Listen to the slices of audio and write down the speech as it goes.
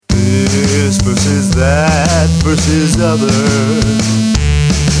that versus other.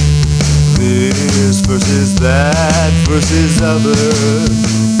 This versus that versus other.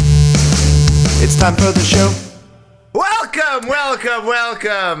 It's time for the show.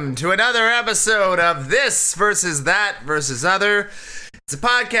 Welcome to another episode of This versus That versus Other. It's a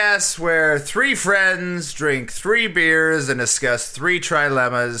podcast where three friends drink 3 beers and discuss 3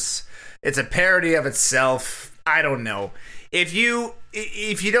 trilemmas. It's a parody of itself. I don't know. If you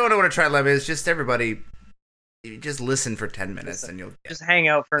don't know what a trilemma is, just everybody, you just listen for 10 minutes and you'll just hang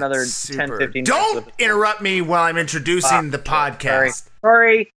out for another 10, 15 minutes. Don't interrupt me while I'm introducing the podcast.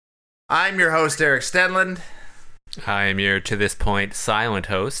 Sorry. I'm your host, Eric Stenland. I am your, to this point, silent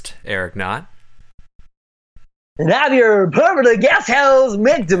host, Eric Knott. And I'm your permanent guest host,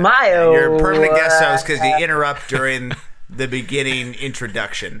 Mick DeMaio. You're a permanent guest host because you interrupt during the beginning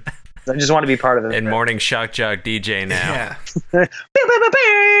introduction. I just want to be part of it. And morning shock jock DJ now. Yeah.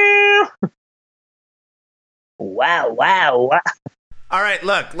 Wow. All right,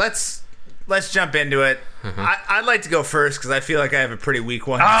 look, let's jump into it. I'd like to go first because I feel like I have a pretty weak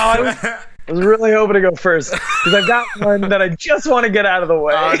one. I was really hoping to go first because I've got one that I just want to get out of the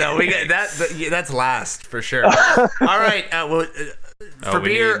way. Oh no, we get that's last for sure. All right, for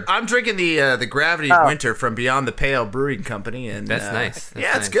beer, I'm drinking the Gravity of Winter from Beyond the Pale Brewing Company, and that's nice. That's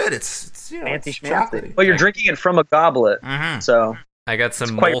nice. It's good. It's fancy it's schmancy. Well, you're drinking it from a goblet, so I got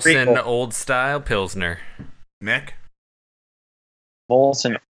some Molson Old Style Pilsner. Mick,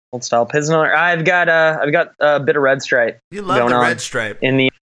 Molson Old Style Pilsner. I've got a bit of Red Stripe. You love the Red Stripe in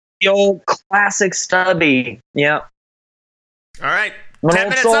the old classic stubby. Yeah. All right. An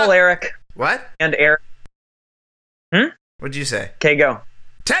old soul, Eric. What? And Eric. What'd you say? Okay, go.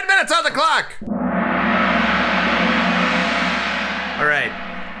 10 minutes on the clock. All right.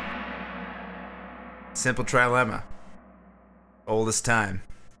 Simple trilemma. Oldest time.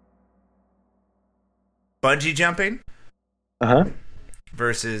 Bungee jumping.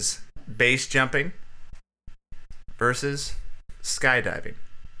 Versus base jumping. Versus skydiving.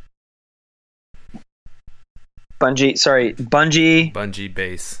 Bungee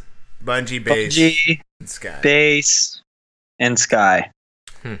base. And sky. Base and sky.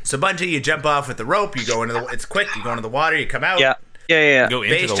 So bungee, you jump off with the rope, you go into it's quick, you go into the water, you come out. Yeah. You go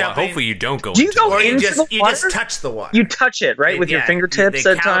into the water. Hopefully you don't go into the water. You just touch the water. You touch it, right? With your fingertips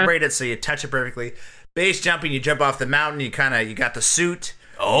they at time. Calibrate it so you touch it perfectly. Base jumping, you jump off the mountain, you got the suit.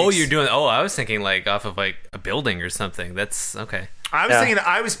 I was thinking like off of like a building or something. That's okay.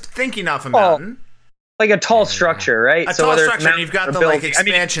 I was thinking off a mountain. Like a tall structure, right? A tall structure, and you've got the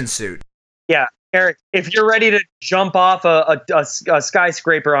expansion suit. Yeah, Eric, if you're ready to jump off a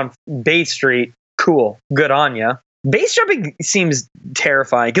skyscraper on Bay Street, cool, good on ya. Base jumping seems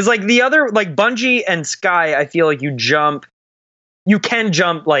terrifying because like the other, like bungee and sky, I feel like you can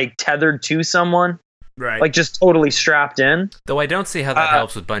jump like tethered to someone. Right. Like just totally strapped in. Though I don't see how that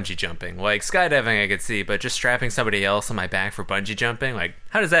helps with bungee jumping. Like skydiving I could see, but just strapping somebody else on my back for bungee jumping, like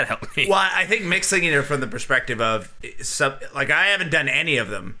how does that help me? Well, I think mixing it from the perspective of like I haven't done any of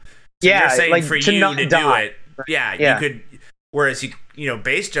them. So yeah, you're saying like for to you not to die. do it. Yeah, you could. Whereas you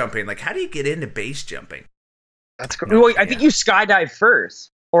base jumping, like how do you get into base jumping? That's cool. Well, I think you skydive first.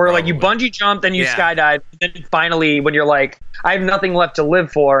 Or like you bungee jump, then you skydive, and then finally when you're like, I have nothing left to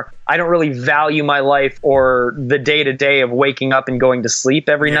live for, I don't really value my life or the day-to-day of waking up and going to sleep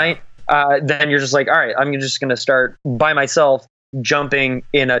every night, then you're just like, all right, I'm just going to start by myself jumping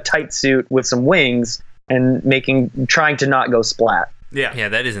in a tight suit with some wings and trying to not go splat. Yeah,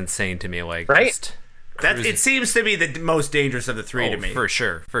 that is insane to me. Like, right? It seems to be the most dangerous of the three to me. For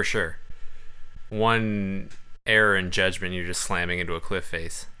sure. One error in judgment, you're just slamming into a cliff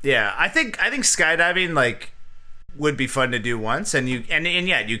face. Yeah, I think skydiving like would be fun to do once, and you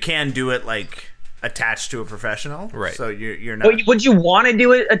can do it like attached to a professional, right? So you're not. Would you want to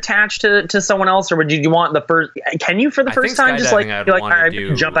do it attached to someone else, or would you want the first? Can you for the first time just like feel like all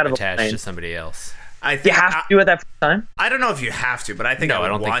right, jump out of a plane to somebody else? I think you have to do it that first time. I don't know if you have to, but I think I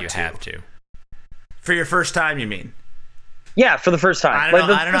don't think you have to. For your first time, you mean? Yeah, for the first time. I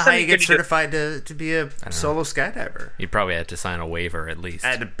don't know how you get certified to be a solo skydiver. You probably had to sign a waiver at least.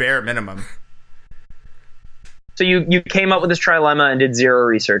 At a bare minimum. So you came up with this trilemma and did zero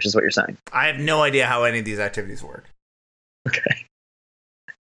research, is what you're saying? I have no idea how any of these activities work. Okay.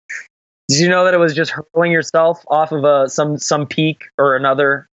 Did you know that it was just hurling yourself off of some peak or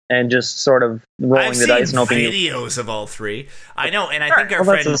another and just sort of rolling the dice and hoping videos of all three. I know, and I think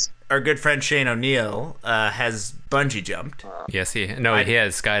our good friend Shane O'Neill has bungee jumped. Yes, he has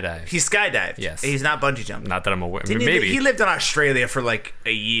skydived. He skydived. Yes, he's not bungee jumped. Not that I'm aware. Maybe he lived in Australia for like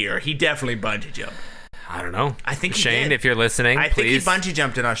a year. He definitely bungee jumped. I don't know. I think he Shane, did. if you're listening, I think he please bungee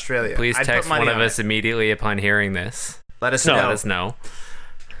jumped in Australia. please I'd text put money one of on us it. immediately upon hearing this. Let us No. know. Let us know.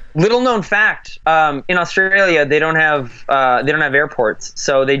 Little known fact: in Australia, they don't have airports,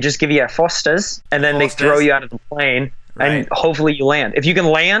 so they just give you a Foster's, and then they Foster's? throw you out of the plane, Right. and hopefully you land. If you can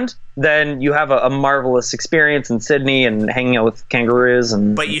land, then you have a marvelous experience in Sydney and hanging out with kangaroos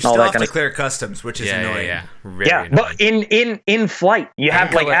and But you all still that have kind to of clear customs, which is Yeah, annoying. yeah. Very yeah. annoying. But in flight, you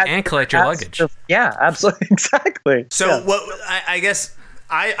have like and collect your luggage. Yeah, absolutely, exactly. So Yeah. what I guess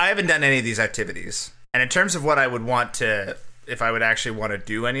I haven't done any of these activities, and in terms of what I would want to, if I would actually want to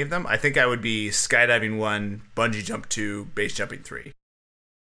do any of them, I think I would be skydiving 1, bungee jump 2, base jumping 3.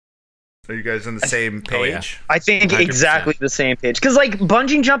 Are you guys on the same Oh, yeah. page? I think 100%. exactly the same page. Because like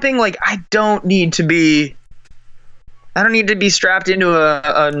bungee jumping, like I don't need to be strapped into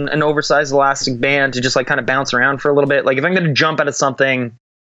an oversized elastic band to just like kind of bounce around for a little bit. Like if I'm going to jump out of something,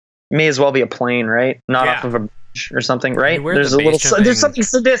 may as well be a plane, right? Not Yeah. off of a bridge or something, right? where There's the a little base jumping- there's something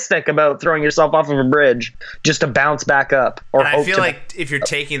sadistic about throwing yourself off of a bridge just to bounce back up or And I hope feel to. like if you're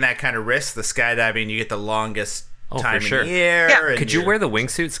taking that kind of risk, the skydiving, you get the longest Oh, for time sure. in the air. Yeah. and Could you you're- wear the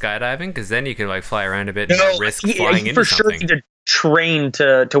wingsuit skydiving? Because then you could like fly around a bit and No, not risk flying you into for sure something. need to train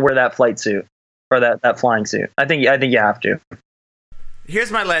to wear that flight suit or that flying suit. I think you have to.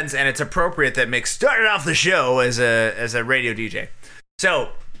 Here's my lens, and it's appropriate that Mick started off the show as a radio DJ.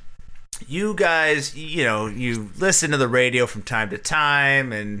 So, you guys, you listen to the radio from time to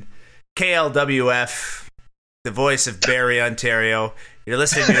time, and KLWF, the voice of Barrie, Ontario, you're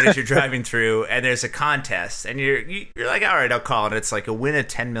listening to it as you're driving through, and there's a contest, and you're like, all right, I'll call it. It's like a win a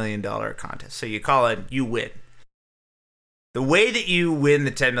 $10 million contest. So you call it, you win. The way that you win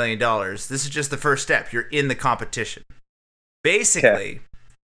the $10 million, this is just the first step. You're in the competition. Basically,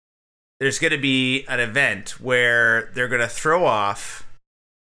 there's going to be an event where they're going to throw off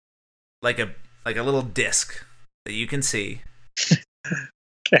like a little disc that you can see,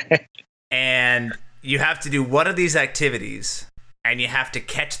 Okay. and you have to do one of these activities, and you have to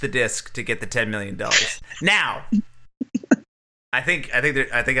catch the disc to get the $10 million. Now, I think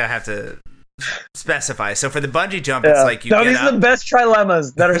I have to specify. So for the bungee jump, it's like you no, get these up. are the best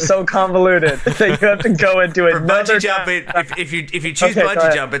trilemmas that are so convoluted that you have to go into For another bungee jump, if you choose Okay, go bungee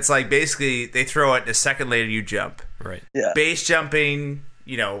ahead. jump, it's like basically they throw it, and a second later you jump. Right. Yeah. Base jumping,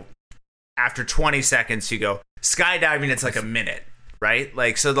 after 20 seconds you go. Skydiving, it's like a minute, right?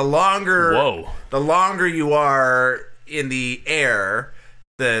 Like, so the longer you are in the air,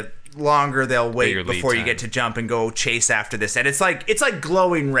 the longer they'll wait Bigger lead before you time. get to jump and go chase after this. And it's like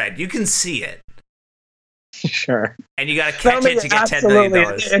glowing red. You can see it. Sure. And you got to catch it to get $10 Absolutely.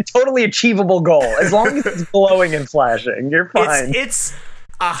 million. A totally achievable goal. As long as it's glowing and flashing, you're fine. It's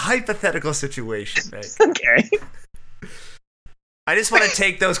a hypothetical situation, right? Okay. I just want to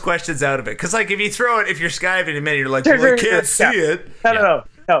take those questions out of it. Because, like, if you throw it, if you're skydiving in a minute, you're like, Sure, well, I sure, can't sure. see Yeah. it.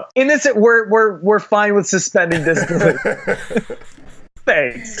 No. In this, we're fine with suspending disbelief.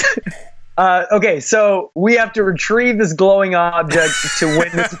 Thanks. Okay, so we have to retrieve this glowing object to win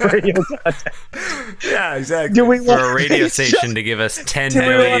this radio contest. Yeah, exactly. Do we For want a radio station to give us $10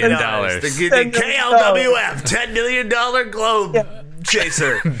 million. The KLWF $10 million globe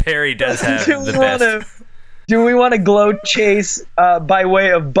chaser. Barry does have Do the we want best. to? Do we want to glow chase by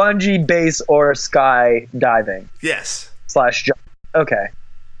way of bungee, base, or sky diving Yes. / jump? Okay.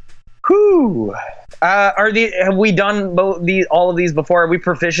 Whew. Have we done all of these before? Are we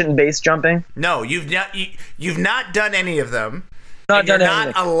proficient in base jumping? No, you've not done any of them. Not And you're done not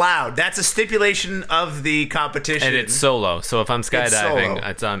anything. allowed. That's a stipulation of the competition. And it's solo. So if I'm It's skydiving, solo.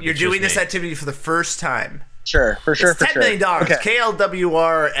 it's You're it's doing just this me. activity for the first time. Sure, for sure, It's for $10 sure. million. Okay.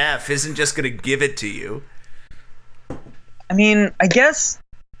 KLWRF isn't just going to give it to you. I mean, I guess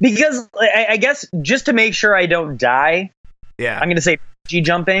because I guess just to make sure I don't die, Yeah. I'm going to say bungee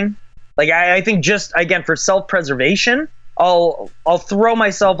jumping. Like I think just again for self-preservation, I'll throw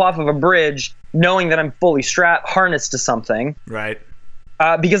myself off of a bridge knowing that I'm fully strapped, harnessed to something. Right.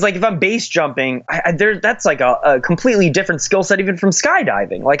 Because like if I'm base jumping, that's like a completely different skill set even from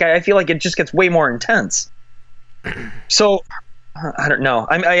skydiving. Like I feel like it just gets way more intense. So I don't know.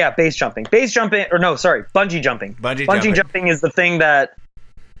 Base jumping. Bungee jumping. Bungee jumping is the thing that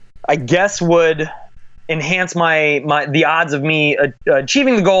I guess would enhance the odds of me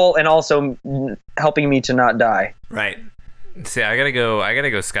achieving the goal and also helping me to not die. Right. See, I gotta go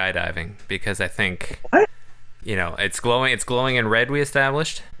skydiving because I think What? it's glowing in red. We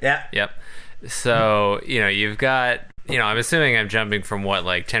established. Yeah. Yep. So you've got I'm assuming I'm jumping from what,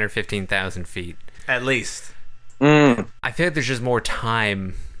 like 10 or 15,000 feet. At least. Mm. I feel like there's just more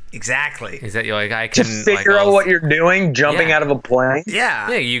time Exactly. Is that you're like, I can Just figure out what you're doing, jumping Yeah. out of a plane. Yeah.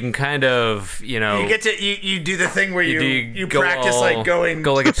 Yeah, you can kind of, You get to you do the thing where you go practice all- like going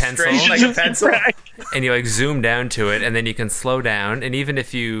go like a pencil. straight like a pencil. and you like zoom down to it, and then you can slow down. And even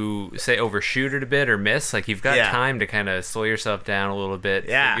if you say overshoot it a bit or miss, like you've got Yeah. time to kind of slow yourself down a little bit,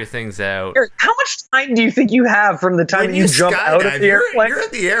 Yeah. figure things out. Eric, how much time do you think you have from the time When you jump out of skydive, the airplane? you're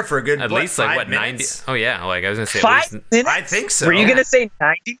in the air for a good At least like 5 what minutes? 90? Oh yeah, like I was gonna say 5 at least. minutes? I think so. Were you gonna say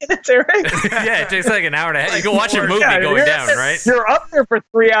 90 minutes, Eric? Yeah, it takes like an hour and a half. Like you can watch a 4 movie Yeah, going you're- down, right? You're up there for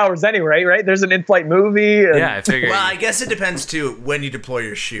 3 hours anyway, right? There's an in-flight movie. And Yeah, I figure. Well, I guess it depends too when you deploy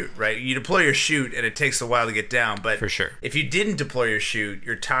your chute, right? You deploy your chute and it takes a while to get down, but For sure. if you didn't deploy your chute,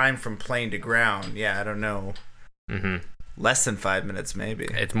 your time from plane to ground, I don't know, less than 5 minutes maybe.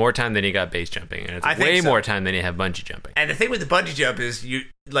 It's more time than you got base jumping, and it's I think way so. more time than you have bungee jumping. And the thing with the bungee jump is You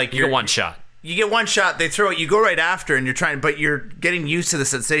get one shot. You get one shot, they throw it, you go right after, and you're trying, but you're getting used to the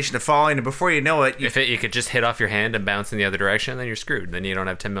sensation of falling, and before you know it, You could just hit off your hand and bounce in the other direction, then you're screwed. Then you don't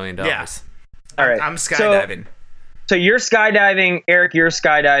have $10 million. Yeah. All right. I'm skydiving. So you're skydiving, Eric. You're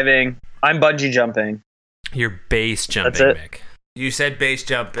skydiving. I'm bungee jumping. You're base jumping, That's it. Mick. You said base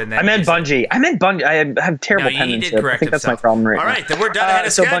jump, and then I meant you said- bungee. I have terrible No, you penmanship. did I correct think that's my himself. problem right All now. right, then we're done ahead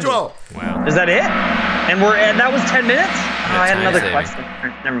of so schedule. Wow. Is that it? And that was 10 minutes? Oh, I had time another saving. question. All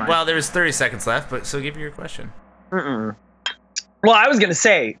right, never mind. Well, there was 30 seconds left, but so give me your question. Well, I was going to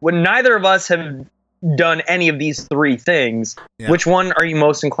say, when neither of us have done any of these three things, Yeah. which one are you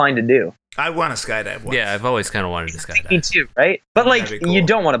most inclined to do? I want to skydive once. Yeah, I've always kind of wanted to Me skydive. too, right? But like, That'd be cool. you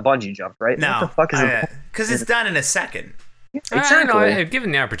don't want to bungee jump, right? No, What the fuck is it? because it's done in a second. I don't know. I'd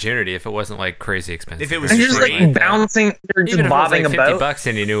given the opportunity if it wasn't like crazy expensive. If it was And you're just free. like bouncing, you're just even if it was bobbing like $50 about.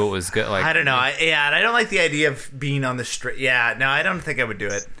 and you knew it was good, like I don't know. And I don't like the idea of being on the street. Yeah, no, I don't think I would do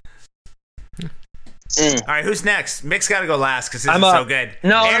it. All right, who's next? Mick's got to go last because this I'm is up. so good.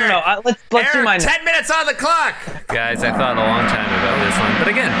 No, Eric, Let's do Eric, mine. 10 minutes on the clock. guys, I thought a long time about this one, but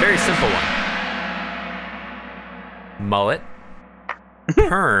again, very simple one. Mullet,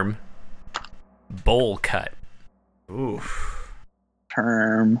 perm, bowl cut. Ooh.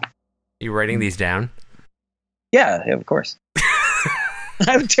 Term. You writing these down? Yeah, of course.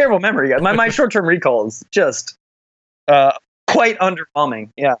 I have a terrible memory. My short-term recall is just quite underwhelming.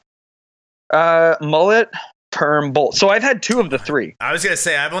 Yeah. Mullet, perm, bowl. So I've had two of the three. I was going to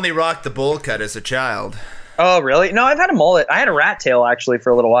say, I've only rocked the bowl cut as a child. Oh, really? No, I've had a mullet. I had a rat tail actually for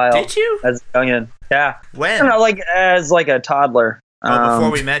a little while. Did you? As a youngin'. Yeah. I When? don't know, like as like a toddler. Before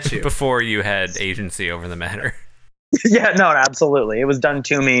we met you. Before you had agency over the matter. Yeah, no, absolutely. It was done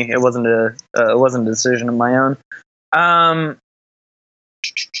to me. It wasn't a decision of my own.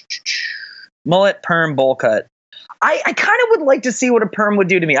 Mullet, perm, bowl cut. I kind of would like to see what a perm would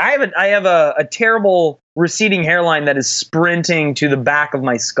do to me. I have a terrible receding hairline that is sprinting to the back of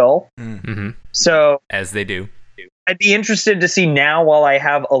my skull. Mm-hmm. So As they do. I'd be interested to see now, while I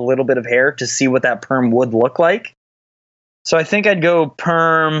have a little bit of hair, to see what that perm would look like. So I think I'd go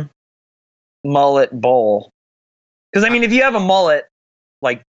perm, mullet, bowl. Because, I mean, if you have a mullet,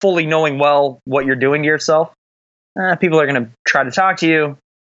 like fully knowing well what you're doing to yourself, people are going to try to talk to you.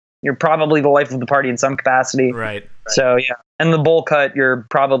 You're probably the life of the party in some capacity. Right. So, yeah. And the bowl cut, you're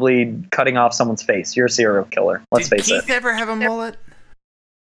probably cutting off someone's face. You're a serial killer. Let's Did face Keith it. ever have a mullet?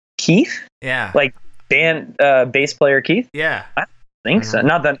 Keith? Yeah. Like bass player Keith? Yeah. I think so.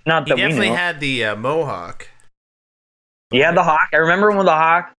 Not that He we definitely know. had the mohawk. He had the hawk. I remember him with the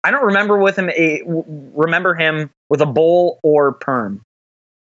hawk. I don't remember remember him with a bowl or perm.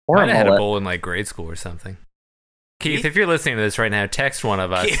 Or Might a have had a mullet. bowl in like grade school or something. Keith, if you're listening to this right now, text one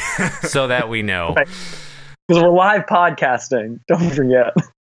of us Keith- so that we know. Right. Because we're live podcasting. Don't forget.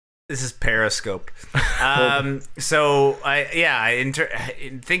 This is Periscope. So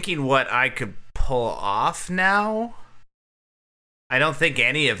in thinking what I could pull off now, I don't think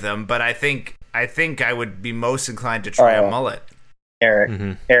any of them, but I think I would be most inclined to try a mullet. Eric,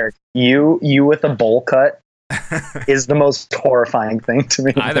 Mhm. Eric, you with a bowl cut is the most horrifying thing to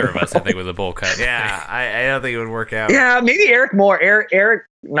me. Either of us, I think, with a bowl cut. Yeah, I don't think it would work out. Yeah, maybe Eric more. Eric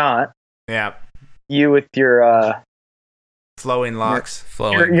not. Yeah, You with your flowing locks.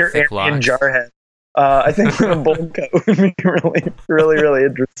 Flowing, your thick Aryan locks. jarhead. I think a bowl cut would be really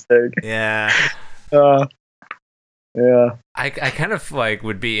interesting. Yeah, Yeah. I kind of like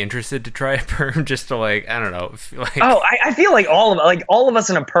would be interested to try a perm just to like, I don't know, like Oh, I feel like all of us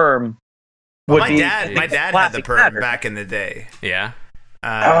in a perm would my be. dad had the classic perm pattern. back in the day. yeah.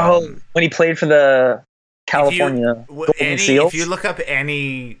 When he played for the California Golden Seals. If you look up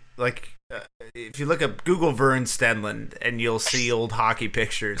if you look up Google Vern Stenlund, and you'll see old hockey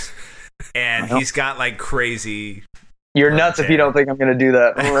pictures, and he's got like crazy You're nuts if you don't think I'm going to do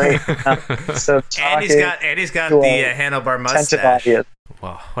that right now. So And he's got the handlebar mustache.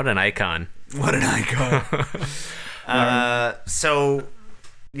 Wow, what an icon. What an icon. So,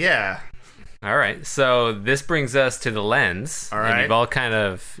 yeah. All right, so this brings us to the lens. All right.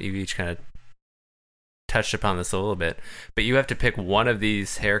 And you've each kind of touched upon this a little bit, but you have to pick one of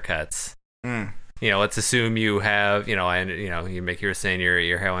these haircuts. Let's assume you have, you were saying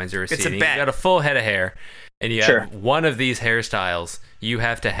your hairlines are receding. It's a bet. You got a full head of hair, and you have one of these hairstyles you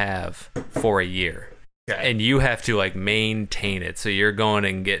have to have for a year. Okay. And you have to maintain it. So you're going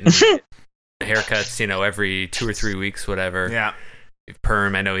and getting haircuts, every 2 or 3 weeks, whatever. Yeah.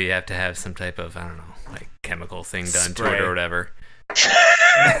 Perm, I know you have to have some type of, chemical thing done to it or whatever.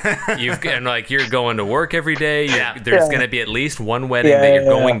 You're going to work every day. There's going to be at least one wedding that you're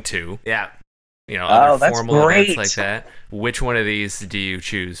going to. Yeah. Other formal events like that. Which one of these do you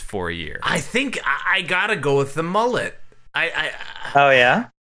choose for a year? I think I gotta go with the mullet. Oh yeah.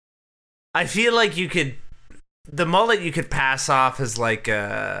 I feel like the mullet you could pass off as like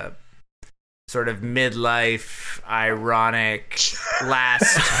a sort of midlife, ironic,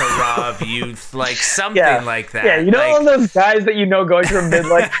 last hurrah of youth, like something like that. Yeah, all those guys that going through a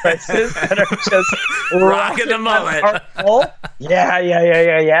midlife crisis that are just rocking the mullet.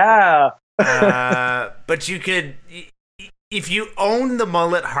 Yeah. But you could, if you own the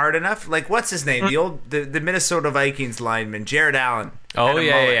mullet hard enough, what's his name? The Minnesota Vikings lineman, Jared Allen. Oh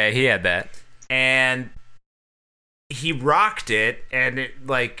yeah, he had that, and he rocked it, and it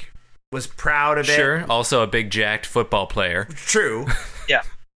was proud of it. Sure. Also a big jacked football player. True. Yeah.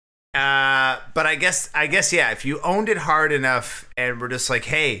 But I guess yeah. If you owned it hard enough, and were just like,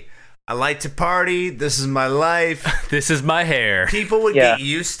 hey, I like to party. This is my life. This is my hair. People would get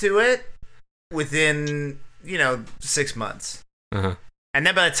used to it within 6 months. Uh-huh. And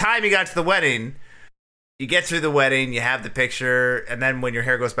then by the time you got to the wedding, you get through the wedding, you have the picture, and then when your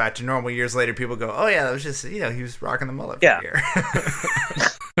hair goes back to normal years later, people go, oh yeah, that was just, he was rocking the mullet for a year.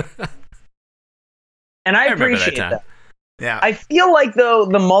 And I appreciate that. Yeah. I feel like, though,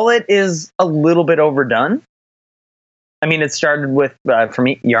 the mullet is a little bit overdone. I mean, it started with, for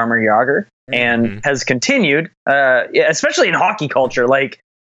me, Jaromir Jagr, and has continued, especially in hockey culture.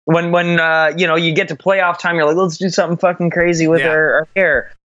 When you get to playoff time, you're like, let's do something fucking crazy with our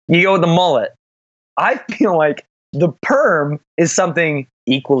hair. You go with the mullet. I feel like the perm is something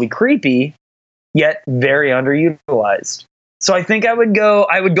equally creepy, yet very underutilized. So I think I would go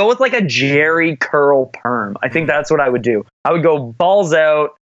with a Jerry curl perm. I think that's what I would do. I would go balls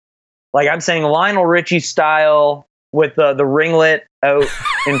out, like I'm saying Lionel Richie style, with the ringlet out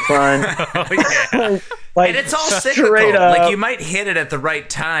in front. Oh, yeah. And it's all cyclical. You might hit it at the right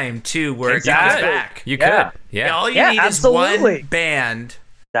time too, where it comes back. You could. Yeah. All you need is one band.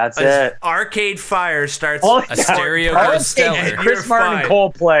 That's it. Arcade Fire starts a stereo goes stellar. Chris Martin and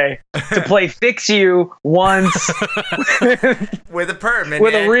Coldplay to play "Fix You" once with a perm,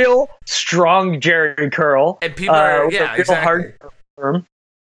 with a real strong Jerry curl, and people are hard perm.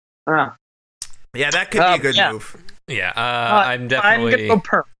 Yeah, that could be a good move. Yeah, I'm definitely. I'm gonna go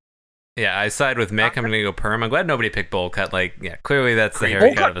perm. Yeah, I side with Mick. I'm gonna go perm. I'm glad nobody picked bowl cut. Clearly that's the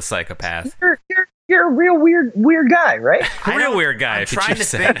haircut of a psychopath. You're a real weird guy, right? Real weird guy. I'm trying to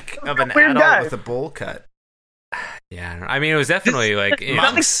think of an weird adult guy with a bowl cut. Yeah, I mean, it was definitely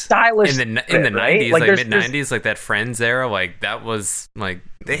nothing stylish in the 90s, mid 90s, that Friends era. That was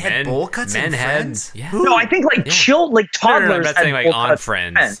they had bowl cuts. Men in Friends. Yeah. No, I think toddlers. No, I'm not saying on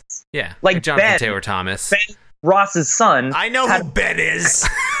Friends. Yeah, like Jonathan Ben, Taylor Thomas, Ben Ross's son. I know who Ben is.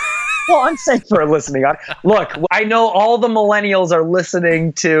 Well, I'm saying for listening. Look, I know all the millennials are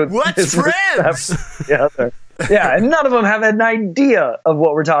listening to What's Friends? Yeah, and none of them have an idea of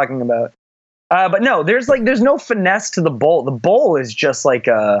what we're talking about. But no, there's no finesse to the bowl. The bowl is just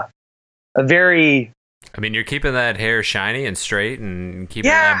a very. I mean, you're keeping that hair shiny and straight, and keeping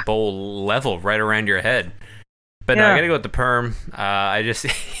that bowl level right around your head. But no, I gotta go with the perm. I just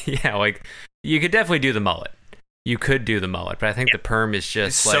you could definitely do the mullet. You could do the mullet, but I think the perm is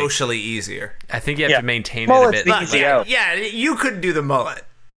just socially easier. I think you have to maintain it a bit. Yeah, you couldn't do the mullet.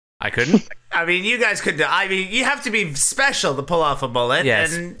 I couldn't. I mean, you guys could. I mean, you have to be special to pull off a mullet.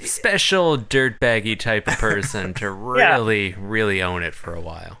 Yes, special dirtbaggy type of person to really own it for a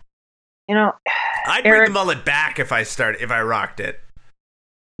while. I'd bring the mullet back if I rocked it.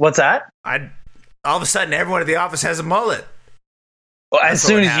 What's that? All of a sudden, everyone at the office has a mullet. Well, as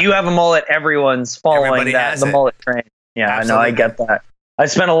soon as you have a mullet, everyone's following the mullet train. Yeah, absolutely. I know, I get that. I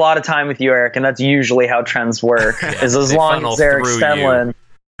spent a lot of time with you, Eric, and that's usually how trends work. Is as long as Eric Stemlin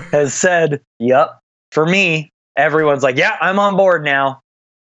has said, "Yep," for me, everyone's like, "Yeah, I'm on board now."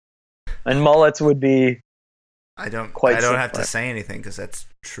 And mullets would be I don't Quite have to simply. say anything because that's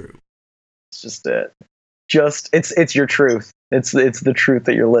true. It's just it. It's your truth. It's the truth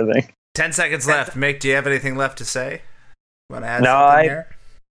that you're living. 10 seconds left. Mick, do you have anything left to say? Want to add No, something here?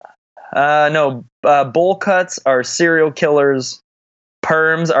 No. Bowl cuts are serial killers.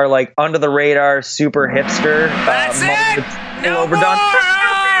 Perms are like under the radar, super hipster. That's it. No overdone.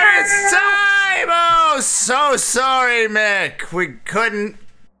 more. It's time. Oh, so sorry, Mick. We couldn't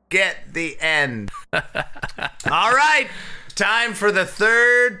get the end. All right. Time for the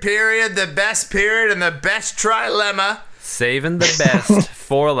third period, the best period, and the best trilemma. Saving the best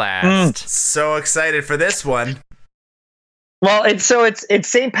for last. So excited for this one. Well, it's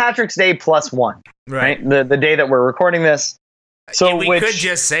St. Patrick's Day +1, right? The day that we're recording this. So we could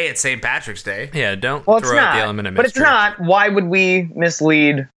just say it's St. Patrick's Day. Yeah, don't well, it's throw out not. the element of But it's mystery. not. Why would we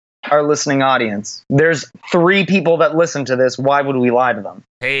mislead our listening audience? There's 3 people that listen to this. Why would we lie to them?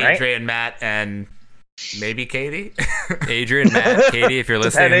 Hey, Right? Adrian, Matt, and maybe Katie. Adrian, Matt, Katie, if you're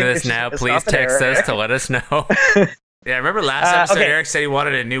listening to Depending this if now, it's please not there, text us Eric. to let us know. Yeah, remember last episode okay. Eric said he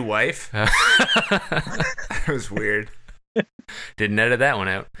wanted a new wife? That was weird. Didn't edit that one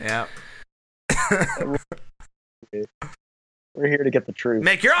out. Yeah. We're here to get the truth.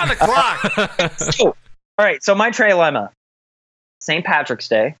 Mick, you're on the clock. So, all right. So my trilemma: St. Patrick's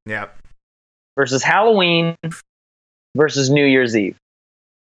Day Yep. versus Halloween versus New Year's Eve.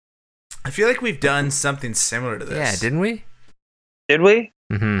 I feel like we've done something similar to this. Yeah, didn't we? Did we?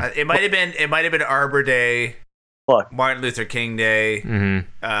 Mm-hmm. It might have been Arbor Day, Look, Martin Luther King Day,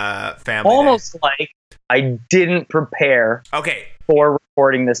 Mm-hmm. Family almost like I didn't prepare Day. Okay, for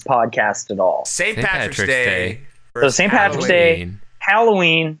recording this podcast at all. St. St. Patrick's Patrick's Day. Day. So versus St. Patrick's Halloween. Day,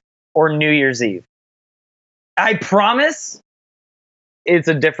 Halloween, or New Year's Eve. I promise it's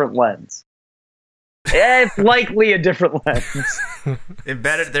a different lens. It's likely a different lens. There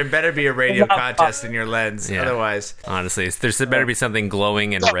better be a radio contest in your lens. Yeah. Otherwise, Honestly, there's better be something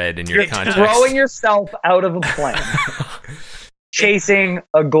glowing and red in your You're context. throwing yourself out of a plane, chasing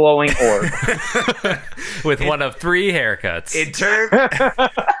a glowing orb. With one of 3 haircuts.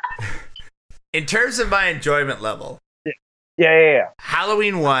 in terms of my enjoyment level, Yeah.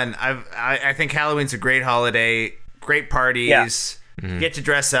 Halloween one. I think Halloween's a great holiday. Great parties. Yeah. Mhm. Get to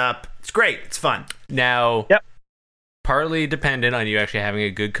dress up. It's great. It's fun. Now, Yep. partly dependent on you actually having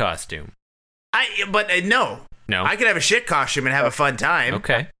a good costume. No. No? I could have a shit costume and have a fun time.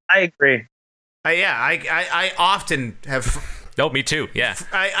 Okay. I agree. I often have. Oh, me too. Yeah.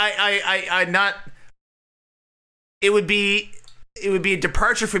 I not. It would be a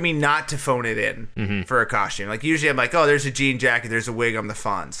departure for me not to phone it in Mhm. for a costume. Like usually I'm like, oh, there's a jean jacket, there's a wig, I'm the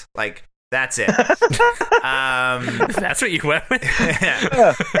Fonz. Like that's it. That's what you went with?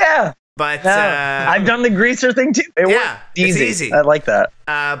 Yeah. But No, I've done the greaser thing too. It yeah, works. it's easy. I like that.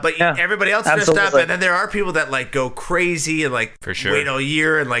 But Yeah, everybody else dressed up, absolutely. and then there are people that like go crazy and like For sure. wait all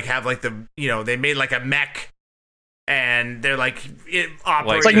year and like have like they made like a mech, and they're like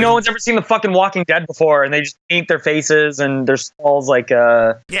operating. It's like no one's ever seen the fucking Walking Dead before, and they just paint their faces and their skulls like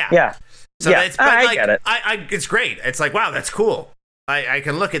yeah. So Yeah, it's, but I like, get it. it's great. It's like, wow, that's cool. I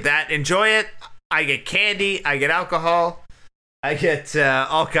can look at that, enjoy it. I get candy, I get alcohol, I get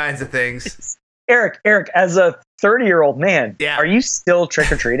all kinds of things. Eric, as a 30-year-old man, Yeah. are you still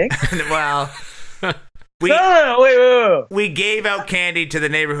trick-or-treating? Well, No, wait. we gave out candy to the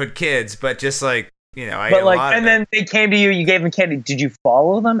neighborhood kids, but just like, I ate But a like, lot and of it. then they came to you, you gave them candy. Did you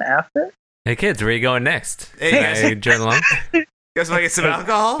follow them after? Hey, kids, where are you going next? Hey, Can guys. I join along? Guess what? I get some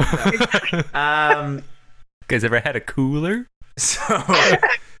alcohol. You guys ever had a cooler?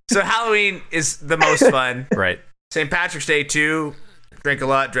 So Halloween is the most fun. Right. St. Patrick's Day too. Drink a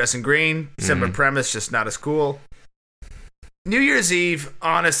lot, dress in green. Similar premise, just not as cool. New Year's Eve,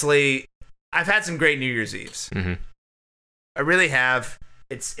 honestly, I've had some great New Year's Eves. Mm-hmm. I really have.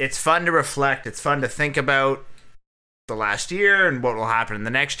 It's fun to reflect. It's fun to think about the last year and what will happen in the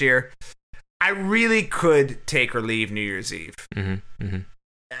next year. I really could take or leave New Year's Eve. Mm-hmm. Mm-hmm.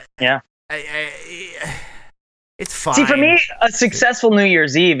 Yeah. It's fine. See, for me, a successful New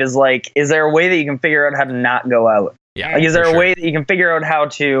Year's Eve is like, is there a way that you can figure out how to not go out? Yeah. Like, is there for a sure. way that you can figure out how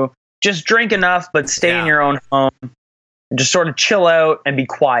to just drink enough but stay Yeah. in your own home, and just sort of chill out and be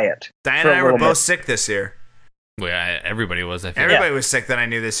quiet? Diana for a and I were little both bit. sick this year. Well, everybody was, I feel. Everybody was sick that I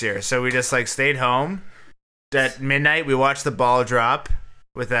knew this year. So we just like stayed home. At midnight, we watched the ball drop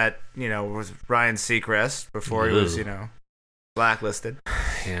with that, was Ryan Seacrest before he was, Ooh. blacklisted.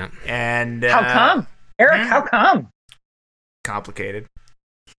 Yeah. And How come? Eric, how come? Complicated.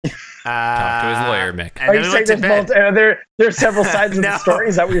 Talk to his lawyer, Mick. And Are then you we went to saying bed. there's there's several sides of No, the story?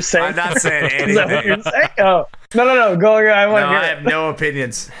 Is that what you're saying? I'm not saying Is that what anything. you're saying? Oh, No. Go. I want to hear I it. have no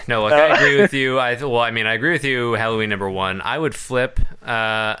opinions. No, look, I agree with you. I agree with you. Halloween number 1. I would flip.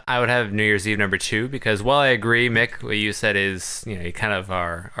 I would have New Year's Eve number 2 because while I agree, Mick, what you said is, you kind of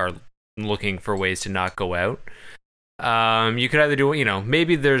are looking for ways to not go out. You could either do,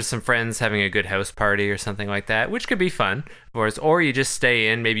 maybe there's some friends having a good house party or something like that, which could be fun, of course. Or you just stay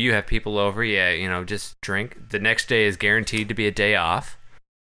in. Maybe you have people over. Yeah, just drink. The next day is guaranteed to be a day off.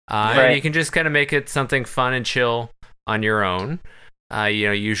 And you can just kind of make it something fun and chill on your own.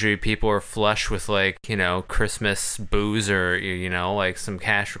 Usually people are flush with Christmas booze or, like some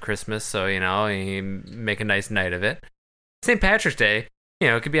cash for Christmas. So, you make a nice night of it. St. Patrick's Day,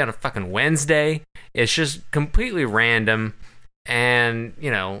 it could be on a fucking Wednesday. It's just completely random. And,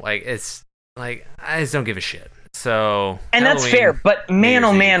 it's like, I just don't give a shit. So. And Halloween, that's fair. But man,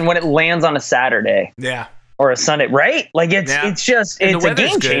 oh man, when it lands on a Saturday. Yeah. Or a Sunday, right? Like it's a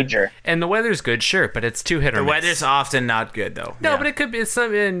game changer. Good. And the weather's good, sure, but it's too hit or miss. The weather's often not good though. No, but it could be.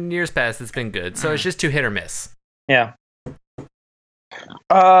 In years past, it's been good. So it's just too hit or miss. Yeah.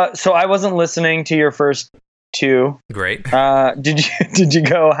 So I wasn't listening to your first 2. Great. Did you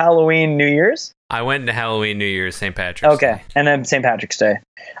go Halloween, New Year's? I went to Halloween, New Year's, St. Patrick's Day. Okay, and then St. Patrick's Day.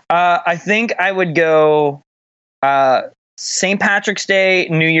 I think I would go St. Patrick's Day,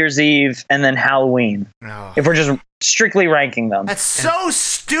 New Year's Eve, and then Halloween. Oh. If we're just strictly ranking them. That's so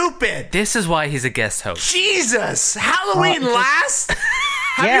stupid. This is why he's a guest host. Jesus, Halloween last?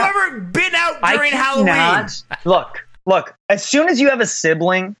 Have you ever been out during Halloween? Look. As soon as you have a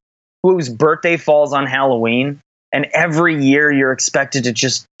sibling whose birthday falls on Halloween, and every year you're expected to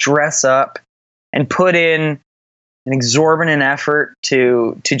just dress up and put in an exorbitant effort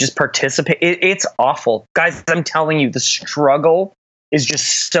to just participate. It's awful. Guys, I'm telling you, the struggle is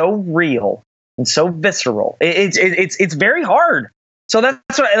just so real and so visceral. It's very hard. So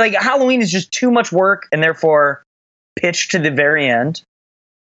that's what, Halloween is just too much work and therefore pitched to the very end.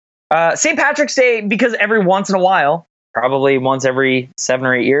 St. Patrick's Day, because every once in a while, probably once every 7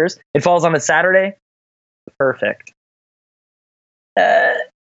 or 8 years, it falls on a Saturday. Perfect.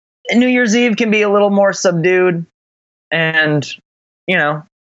 New Year's Eve can be a little more subdued. And,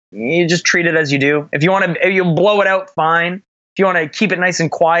 you just treat it as you do. If you want to, you blow it out, fine. If you want to keep it nice and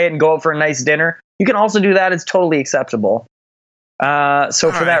quiet and go out for a nice dinner, you can also do that. It's totally acceptable.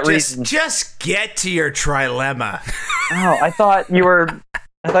 So for that reason, just get to your trilemma. Oh, I thought you were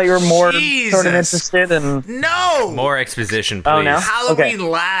more sort of interested in. No, more exposition, please. Oh, no? Halloween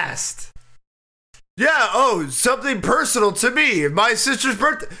last. Yeah, something personal to me. My sister's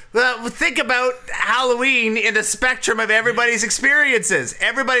birthday. Think about Halloween in the spectrum of everybody's experiences.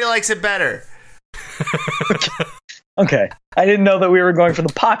 Everybody likes it better. Okay. I didn't know that we were going for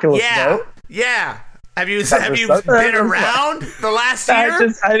the populist vote. Yeah. Have you been around the last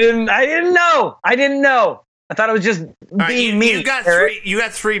year? I didn't know. I thought it was just being me. You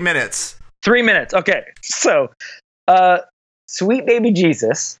got 3 minutes. 3 minutes. Okay. So, sweet baby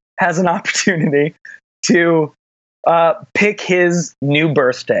Jesus has an opportunity to pick his new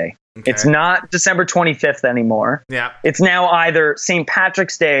birthday. Okay. It's not December 25th anymore. Yeah. It's now either St.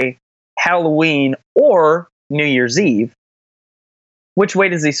 Patrick's Day, Halloween, or New Year's Eve. Which way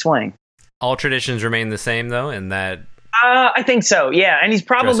does he swing? All traditions remain the same, though, in that... I think so, yeah. And he's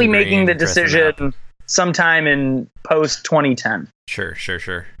probably making the decision sometime in post-2010. Sure.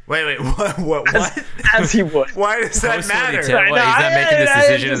 Wait, what? As he would. Why does that matter? He's not making this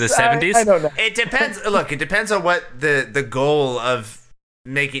decision in the 70s? I don't know. It depends. Look, it depends on what the goal of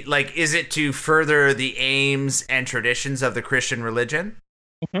making, is it to further the aims and traditions of the Christian religion?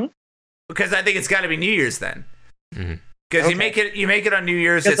 Mm-hmm. Because I think it's got to be New Year's then. Mm-hmm. Because you make it on New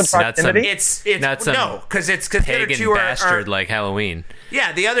Year's. It's not some because pagan bastard like Halloween.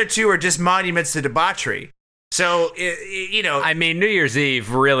 Yeah, the other two are just monuments to debauchery. So I mean, New Year's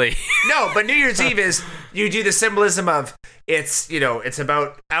Eve really. No, but New Year's Eve is you do the symbolism of it's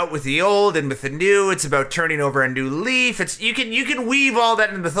about out with the old and with the new. It's about turning over a new leaf. It's you can weave all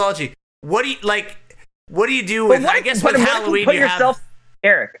that into mythology. What do you do with with Halloween? Put yourself,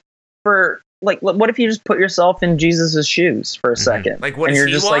 Eric, for. What if you just put yourself in Jesus's shoes for a second? Like, what does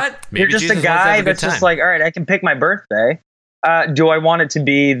he want? You're just a guy that's just like, all right, I can pick my birthday. Do I want it to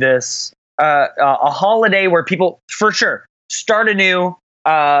be this a holiday where people, for sure, start anew,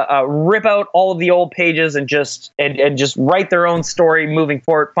 rip out all of the old pages and just write their own story moving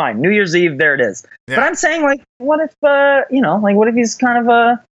forward? Fine. New Year's Eve, there it is. Yeah. But I'm saying, what if, what if he's kind of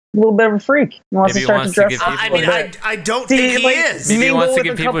a little bit of a freak? He wants to start to dress up. I don't think he is. Maybe he wants to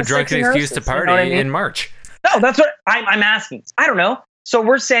give people a drunken excuse to party in March. No, that's what I'm asking. I don't know. So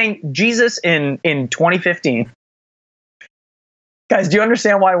we're saying Jesus in 2015. Guys, do you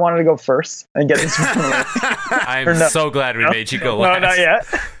understand why I wanted to go first and get this? I'm so glad we made you go No, last. not yet.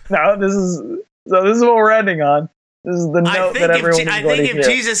 No, this is what we're ending on. This is the note that everyone is going to hear. If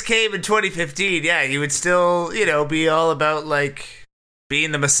Jesus came in 2015, yeah, he would still, be all about like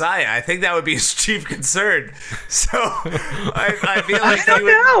being the Messiah. I think that would be his chief concern. So I feel like I don't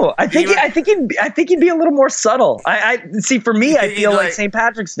know. I think he'd be a little more subtle. I see. For me, I feel like St.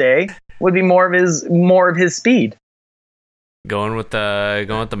 Patrick's Day would be more of his speed. Going with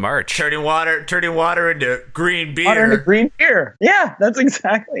the march. Turning water into green beer. Water into green beer. Yeah, that's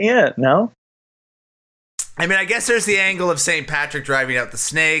exactly it. No. I mean, I guess there's the angle of St. Patrick driving out the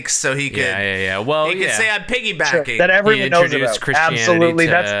snakes, so he could. Yeah. Well, he could say I'm piggybacking. Sure, that everyone knows about. Absolutely,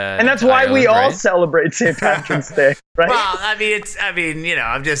 that's why Ireland, we all right? celebrate St. Patrick's Day, right? Well, I mean,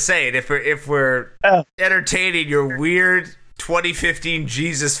 I'm just saying if we're entertaining your weird 2015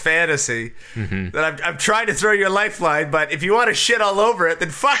 Jesus fantasy, then I'm trying to throw you a lifeline. But if you want to shit all over it, then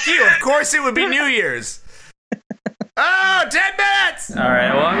fuck you. Of course, it would be New Year's. Oh, 10 minutes! All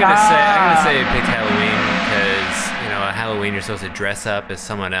right. Well, I'm gonna say pick Halloween because at Halloween you're supposed to dress up as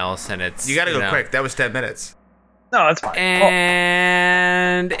someone else, and it's you gotta go quick. That was 10 minutes. No, that's fine.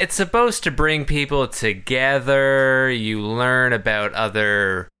 And it's supposed to bring people together. You learn about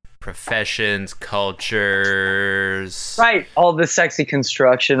other professions, cultures. Right. All the sexy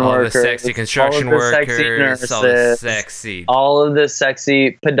construction workers. All the sexy construction workers. All the sexy. All of the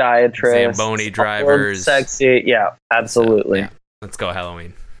sexy podiatrists. Zamboni drivers. Sexy. Yeah, absolutely. So, yeah. Let's go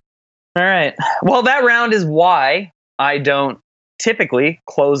Halloween. All right. Well, that round is why I don't typically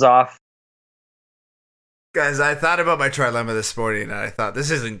close off. Guys, I thought about my trilemma this morning, and I thought, this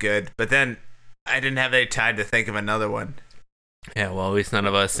isn't good. But then I didn't have any time to think of another one. Yeah, well, at least none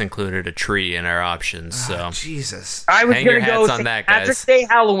of us included a tree in our options, so. Jesus. I was going to go on that, guys. Patrick's Day,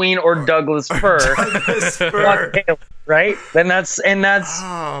 Halloween, or Douglas Fir. Douglas Fir. Right? And that's.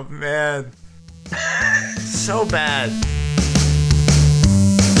 Oh, man. So bad.